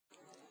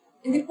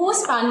In the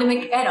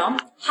post-pandemic era,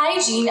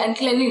 hygiene and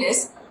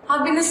cleanliness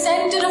have been the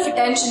center of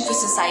attention for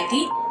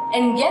society,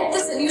 and yet the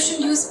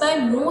solution used by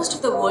most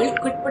of the world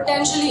could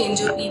potentially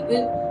injure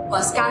people,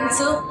 cause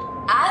cancer,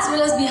 as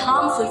well as be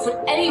harmful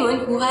for anyone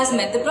who has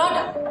met the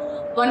product.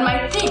 One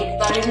might think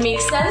that it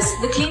makes sense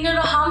the cleaner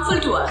are harmful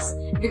to us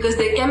because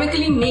they're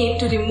chemically made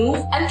to remove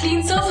and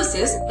clean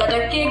surfaces that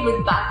are caked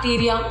with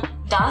bacteria,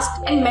 dust,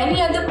 and many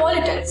other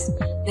pollutants.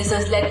 This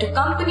has led to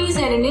companies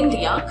here in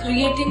India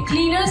creating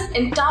cleaners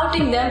and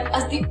touting them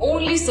as the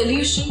only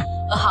solution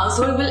a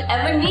household will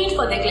ever need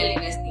for their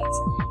cleanliness needs.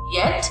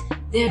 Yet,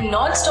 they have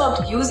not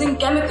stopped using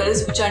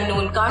chemicals which are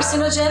known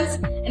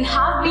carcinogens and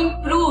have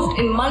been proved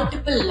in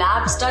multiple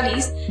lab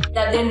studies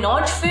that they're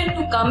not fit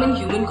to come in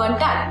human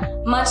contact,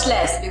 much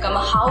less become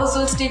a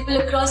household staple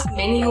across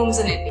many homes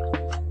in India.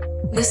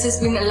 This has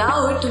been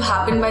allowed to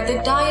happen by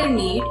the dire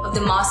need of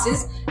the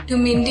masses to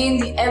maintain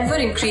the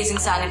ever-increasing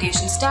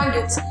sanitation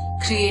standards,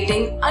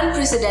 creating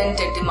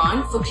unprecedented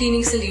demand for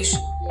cleaning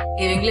solutions,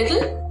 giving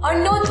little or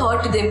no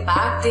thought to the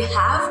impact they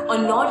have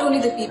on not only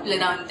the people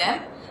around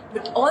them,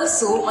 but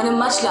also on a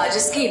much larger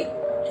scale,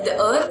 to the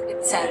earth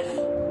itself,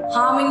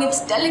 harming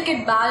its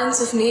delicate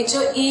balance of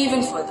nature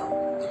even further.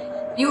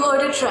 You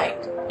heard it right.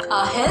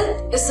 Our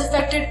health is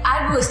affected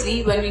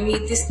adversely when we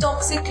meet these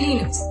toxic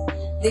cleaners.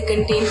 They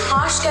contain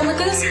harsh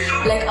chemicals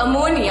like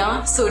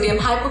ammonia, sodium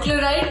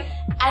hypochlorite,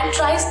 and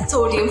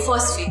trisodium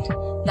phosphate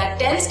that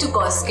tends to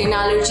cause skin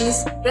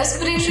allergies,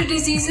 respiratory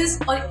diseases,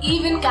 or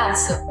even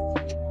cancer.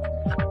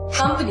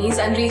 Companies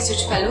and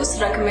research fellows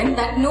recommend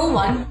that no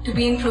one to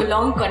be in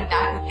prolonged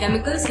contact with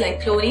chemicals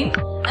like chlorine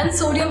and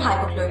sodium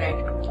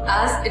hypochlorite,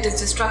 as it is a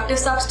destructive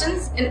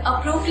substance and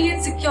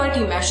appropriate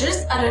security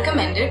measures are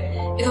recommended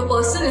if a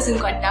person is in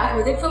contact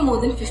with it for more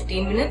than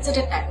 15 minutes at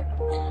a time.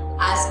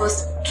 As for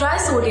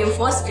trisodium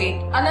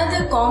phosphate,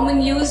 another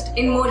common used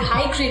in more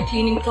high-grade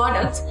cleaning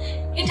products,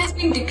 it has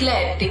been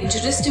declared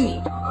dangerous to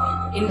meat.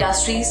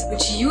 Industries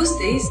which use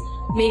these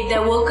make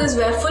their workers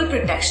wear full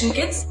protection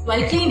kits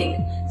while cleaning.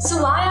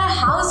 So why are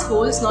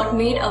households not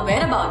made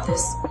aware about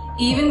this?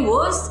 Even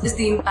worse is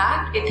the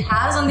impact it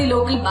has on the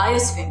local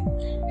biosphere.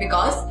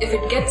 Because if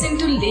it gets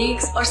into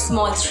lakes or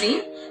small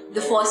streams,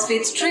 the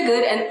phosphates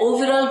trigger an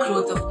overall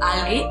growth of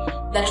algae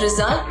that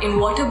result in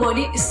water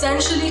body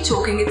essentially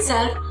choking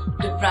itself,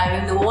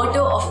 depriving the water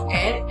of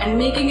air and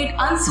making it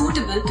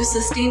unsuitable to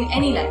sustain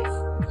any life.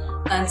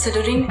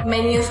 Considering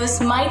many of us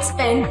might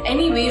spend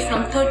anywhere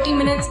from 30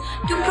 minutes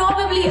to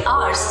probably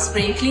hours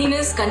spraying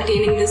cleaners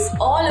containing this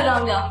all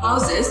around our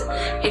houses,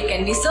 it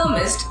can be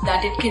surmised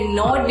that it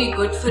cannot be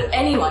good for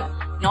anyone,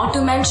 not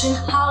to mention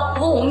how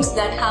homes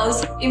that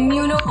house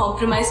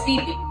immunocompromised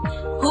people,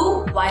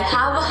 who, while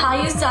have a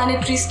higher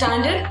sanitary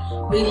standard,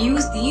 will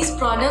use these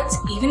products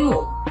even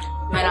more.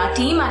 When our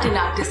team at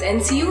Enactus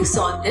NCU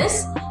saw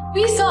this,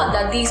 we saw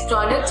that these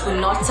products were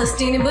not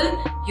sustainable,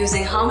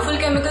 using harmful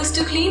chemicals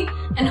to clean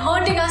and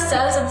hurting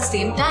ourselves at the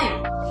same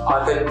time.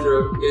 Our current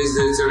product is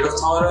the result of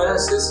thorough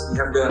analysis we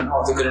have done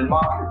of the current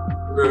market,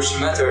 production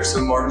methods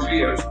of modern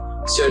cleaners,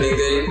 studying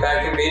their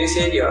impact in various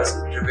areas,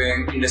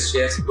 interviewing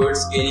industry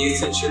experts, gaining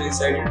essential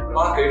insight into the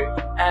market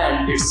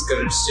and its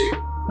current state.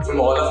 From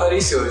all of our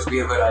research, we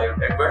have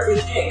arrived at what we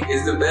think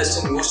is the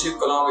best and most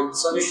economical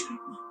solution,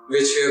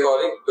 which we are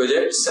calling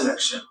Project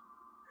Selection.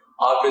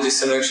 Our Project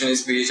Selection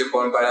is based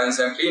upon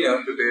bioenzyme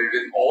cleaner prepared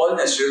with all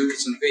natural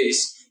kitchen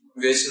waste,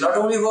 which not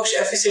only works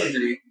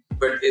efficiently,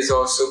 but is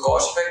also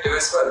cost-effective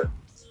as well.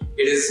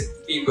 It is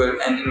people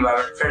and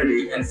environment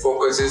friendly and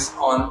focuses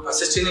on a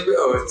sustainable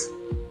earth.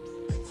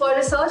 For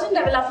research and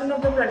development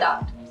of the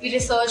product, we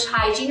researched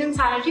hygiene and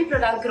sanitary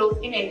product growth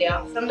in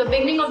India from the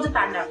beginning of the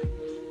pandemic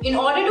in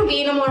order to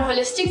gain a more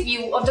holistic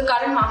view of the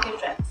current market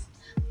trends.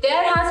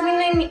 There has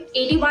been an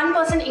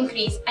 81%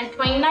 increase and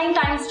 29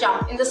 times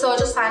jump in the search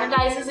of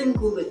sanitizers in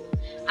Google,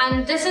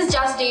 and this is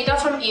just data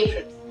from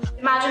April.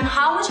 Imagine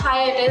how much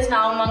higher it is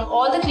now among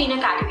all the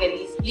cleaner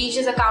categories. Bleach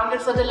accounted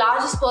for the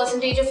largest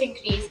percentage of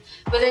increase,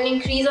 with an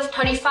increase of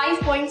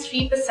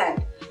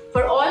 35.3%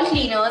 for all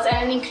cleaners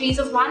and an increase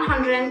of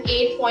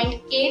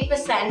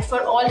 108.8%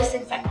 for all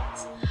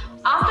disinfectants.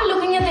 After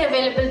looking at the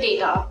available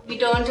data, we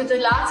turned to the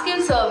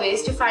large-scale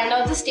surveys to find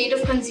out the state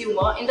of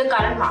consumer in the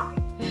current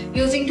market,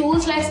 using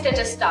tools like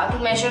Statista to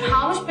measure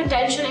how much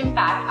potential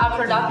impact our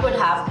product would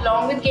have,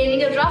 along with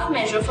gaining a rough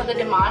measure for the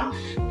demand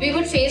we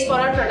would face for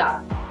our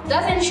product,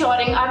 thus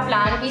ensuring our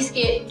plan to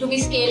be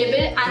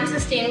scalable and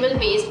sustainable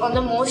based on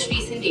the most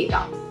recent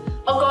data.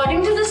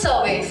 According to the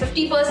survey,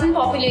 50%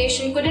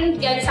 population couldn't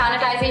get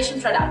sanitization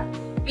product.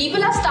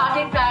 People have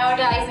started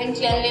prioritizing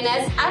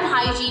cleanliness and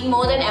hygiene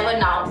more than ever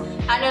now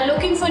and are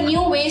looking for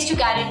new ways to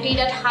guarantee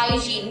that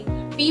hygiene.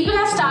 People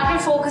have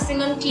started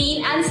focusing on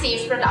clean and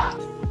safe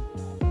products.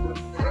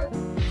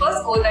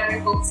 First goal that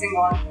we're focusing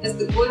on is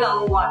the goal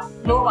number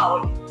 1, no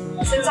poverty.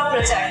 Since our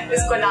project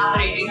is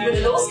collaborating with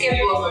low-skilled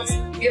workers,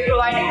 we are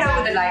providing them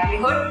with a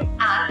livelihood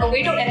and a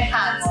way to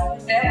enhance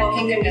their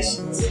working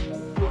conditions.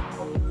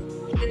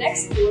 The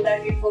next goal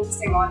that we're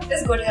focusing on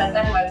is good health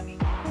and well-being.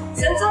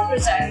 Since our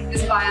project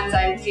is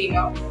Bioenzyme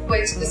Cleaner,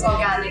 which is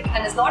organic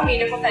and is not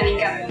made up of any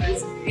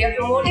chemicals, we are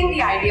promoting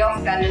the idea of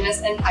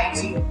cleanliness and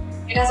hygiene.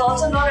 It has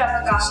also no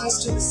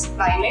repercussions to the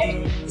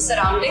climate, the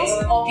surroundings,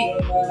 or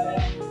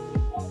people.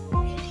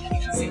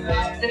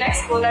 The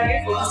next goal that we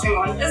are focusing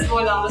on is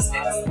goal number 6.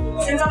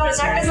 Since our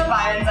project is a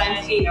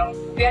bioenzyme cleaner,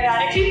 we are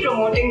directly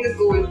promoting the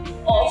goal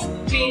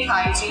of clean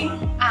hygiene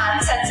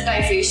and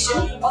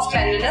sensitization of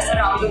cleanliness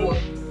around the world.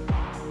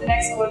 The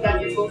next goal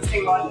that we are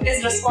focusing on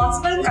is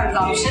responsible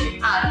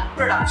consumption and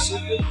production.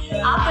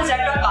 Our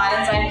project of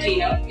bioenzyme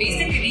cleaner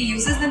basically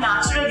uses the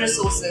natural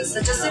resources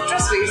such as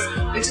citrus waste,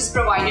 which is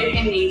provided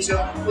in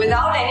nature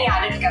without any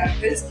added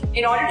chemicals,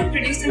 in order to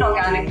produce an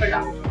organic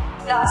product.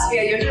 Thus, we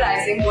are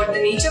utilizing what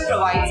the nature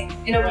provides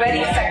in a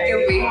very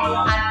effective way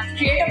and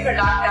create a product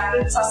that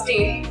will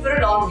sustain for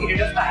a long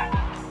period of time.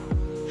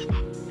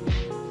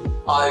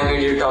 Our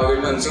immediate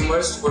target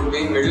consumers would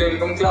be middle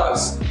income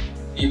class,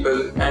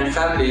 people and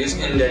families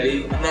in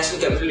Delhi and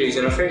National Capital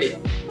Region of India.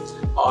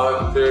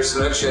 Our product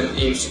selection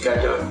aims to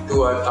cater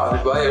to our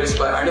target buyers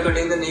by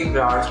undercutting the name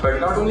brands, but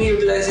not only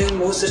utilizing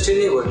more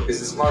sustainable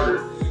business model,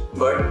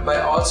 but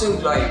by also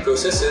employing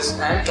processes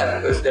and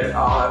chemicals that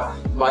are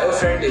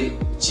bio-friendly,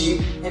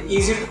 cheap and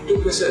easy to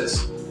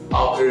process.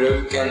 Our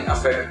product can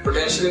affect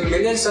potentially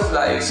millions of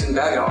lives in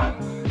background,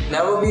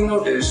 never being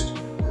noticed,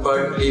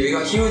 but leaving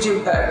a huge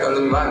impact on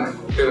the environment,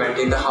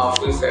 preventing the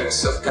harmful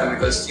effects of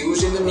chemicals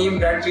used in the name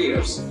brand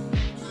cleaners.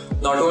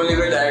 Not only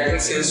will directing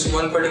sales to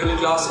one particular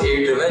class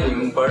aid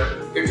revenue, but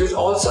it will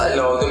also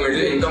allow the middle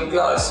income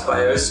class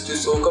buyers to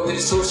soak up the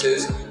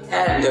resources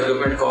and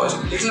development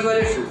costs little by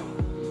little.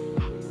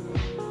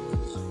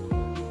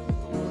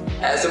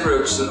 As the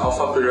production of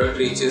our product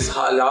reaches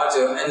a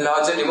larger and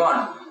larger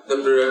demand, the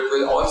product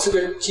will also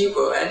get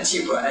cheaper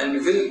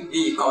and will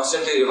be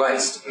constantly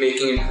revised,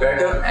 making it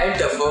better and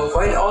tougher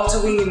while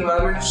also being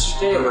environmentally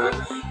sustainable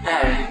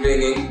and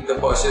bringing the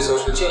positive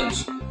social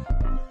change.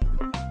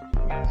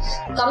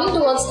 Coming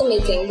towards the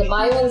making, the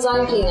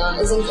bioenzyme cleaner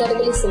is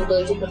incredibly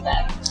simple to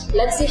prepare.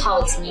 Let's see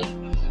how it's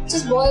made.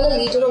 Just boil a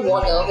liter of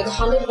water with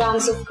 100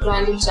 grams of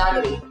grinded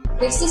jaggery.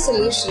 Mix the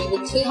solution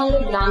with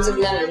 300 grams of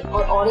lemon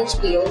or orange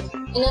peel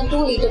in a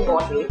 2-liter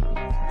bottle.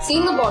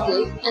 Seal the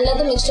bottle and let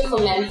the mixture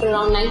ferment for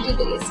around 90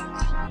 days.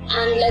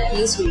 And let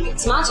yeast work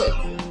its magic.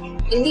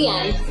 In the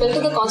end,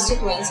 filter the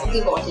constituents of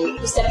the bottle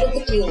to separate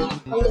the cleaner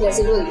from the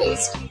residual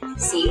waste.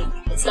 See,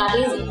 it's that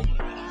easy.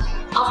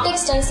 After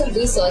extensive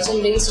research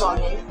and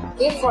brainstorming,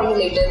 we have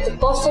formulated the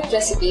perfect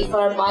recipe for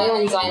our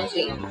bioenzyme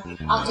cleaner.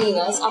 Our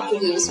cleaners are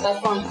produced by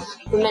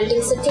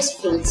fermenting citrus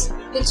fruits,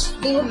 which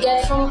we would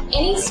get from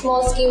any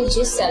small-scale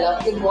juice seller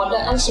with water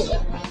and sugar.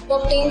 To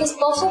obtain this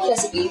perfect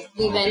recipe,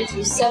 we went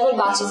through several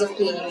batches of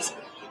cleaners,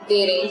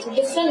 varying to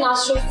different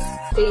natural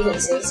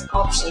fragrances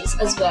options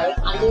as well,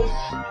 until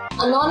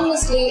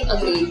anonymously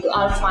agreed to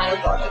our final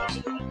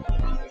product.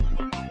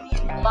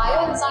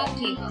 Bioenzyme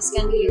cleaners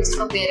can be used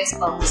for various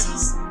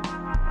purposes.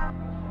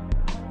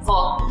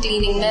 For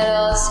cleaning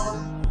mirrors,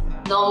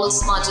 normal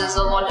smudges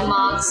or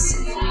watermarks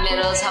from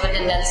mirrors have a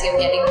tendency of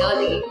getting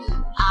dirty,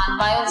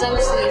 and bioenzyme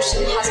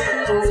solution has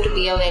proved to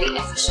be a very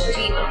efficient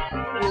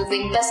cleaner,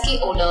 removing pesky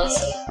odors.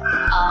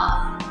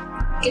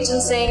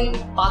 Kitchen sink,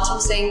 bathroom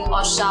sink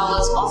or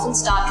showers often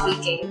start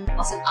leaking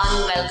of an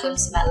unwelcome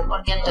smell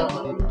or get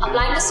dirty.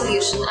 Applying the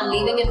solution and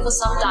leaving it for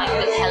some time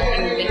will help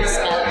in removing the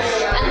smell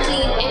and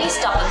clean any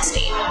stubborn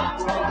stain.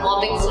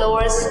 Mopping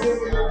floors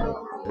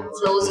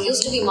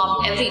used to be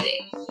mopped every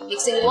day.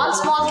 Mixing one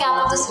small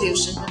cap of the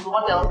solution with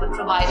water will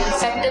provide an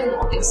effective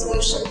mopping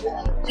solution.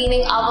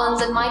 Cleaning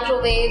ovens and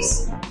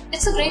microwaves,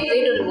 it's a great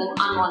way to remove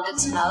unwanted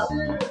smell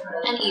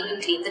and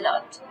even clean the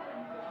dirt.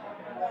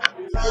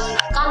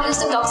 Can't use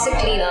the toxic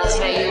cleaners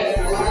where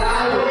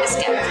you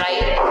escape,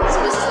 right?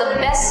 So this is the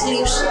best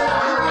solution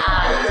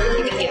and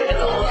you can give it a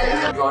go.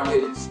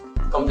 Advantage: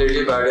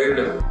 completely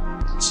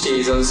biodegradable.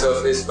 Stays on the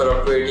surface for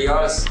up to 80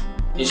 hours,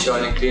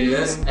 ensuring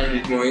cleanliness and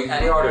removing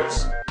any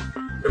odors.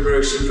 The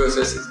production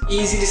process is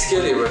easily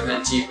scalable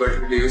and cheaper to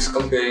produce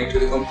comparing to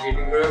the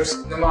competing products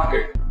in the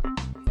market.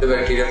 The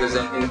bacteria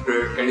present in the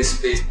product can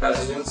displace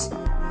pathogens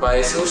by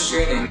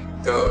restraining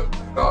the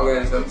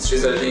organisms,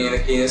 resulting in a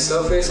cleaner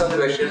surface on the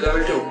bacterial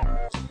level too.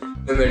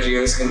 The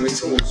materials can be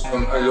sourced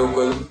from a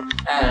local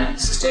and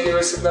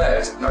sustainable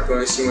suppliers, not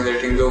only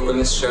stimulating local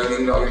and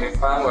struggling organic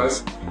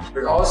farmers,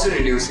 but also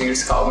reducing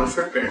its carbon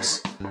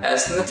footprints,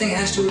 as nothing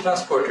has to be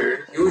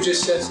transported huge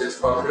distances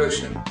for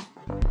production.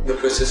 The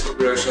process for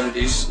production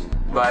leads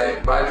by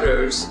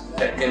byproducts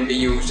that can be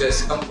used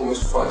as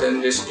compost for the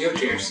enriched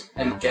nutrients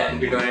and can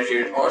be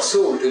donated or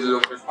sold to the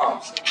local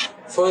farms,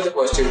 further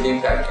positively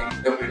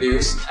impacting the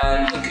produce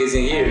and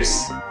increasing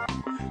yields.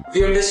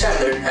 We understand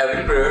that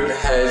every product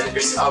has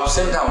its ups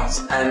and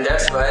downs, and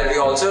that's why we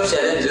also have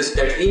challenges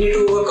that we need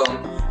to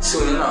overcome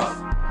soon enough.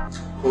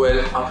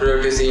 Well, our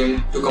product is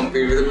aimed to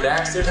compete with the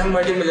brands that have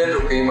multi-million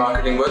rupee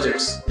marketing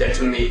budgets that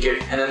will make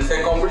it an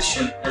unfair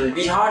competition and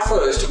be hard for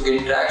us to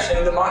gain traction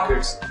in the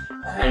markets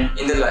and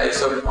in the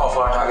lives of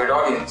our target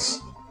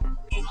audience.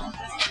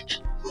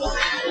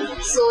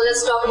 So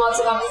let's talk about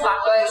some of the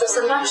factors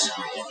of consumption.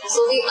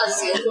 So we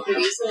assume to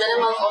produce a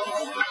minimum of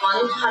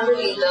 100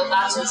 liter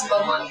batches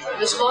per month,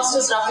 which cost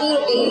us roughly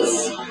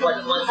rupees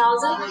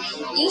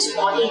 1,000. Each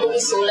bottle to be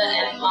sold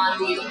at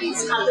MRP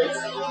rupees 100.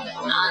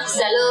 And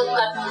seller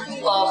cut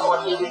per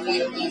bottle would be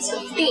rupees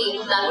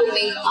 15. That will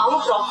make our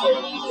profit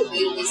to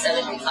be rupees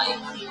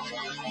 75.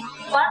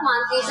 Per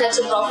month, we fetch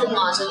a profit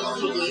margin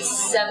of rupees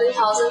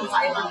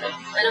 7,500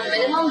 when a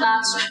minimum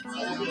batch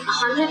of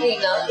 100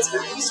 liter is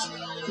produced.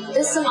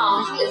 This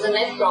amount is a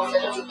net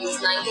profit of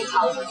rupees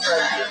 90,000 per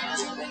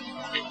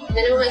annum.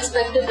 Minimum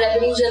expected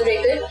revenue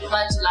generated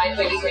by July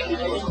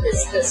 2022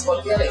 is this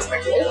what we have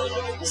expected.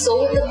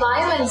 So with the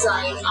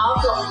bioenzyme,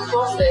 our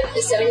profit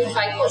is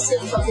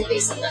 75% from the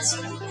base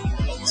investment.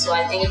 So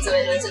I think it's a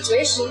win-win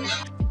situation.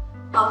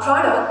 Our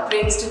product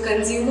brings to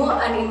consumer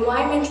an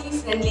environmentally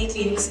friendly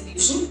cleaning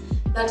solution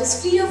that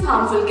is free of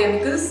harmful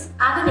chemicals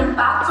and an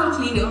impactful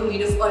cleaner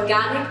made of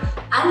organic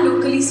and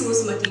locally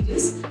sourced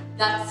materials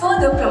that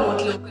further promote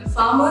local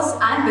farmers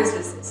and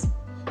businesses.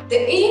 The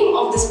aim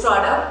of this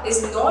product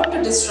is not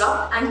to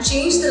disrupt and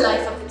change the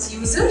life of its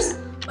users,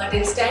 but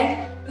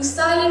instead to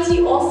silently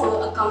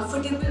offer a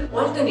comfortable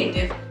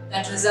alternative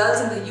that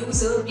results in the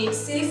user being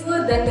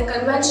safer than the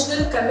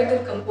conventional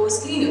chemical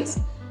compost cleaners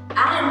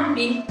and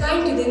being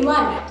kind to the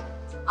environment.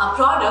 Our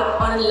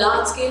product on a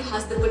large scale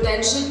has the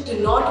potential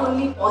to not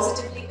only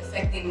positively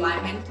affect the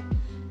environment,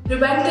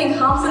 preventing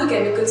harmful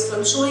chemicals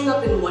from showing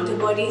up in water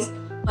bodies,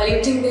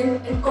 polluting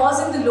them and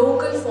causing the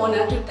local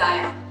fauna to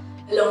die,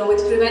 along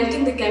with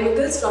preventing the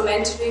chemicals from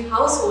entering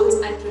households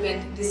and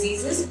preventing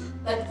diseases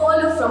that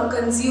follow from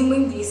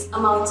consuming these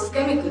amounts of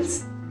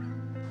chemicals.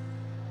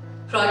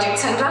 Project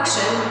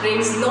Sanrakshan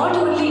brings not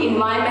only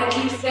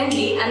environmentally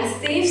friendly and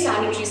safe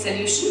sanitary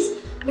solutions,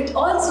 but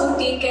also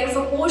take care of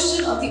a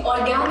portion of the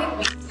organic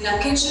waste in our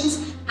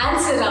kitchens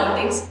and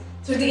surroundings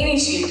through the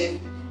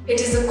initiative. It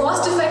is a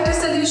cost-effective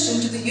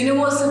solution to the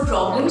universal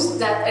problems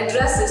that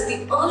addresses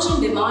the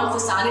urgent demand for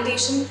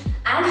sanitation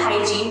and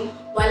hygiene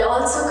while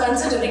also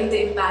considering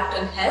the impact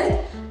on health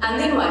and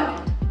the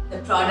environment. The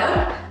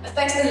product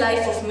affects the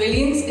life of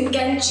millions and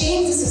can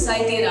change the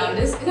society around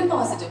us in a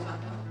positive way.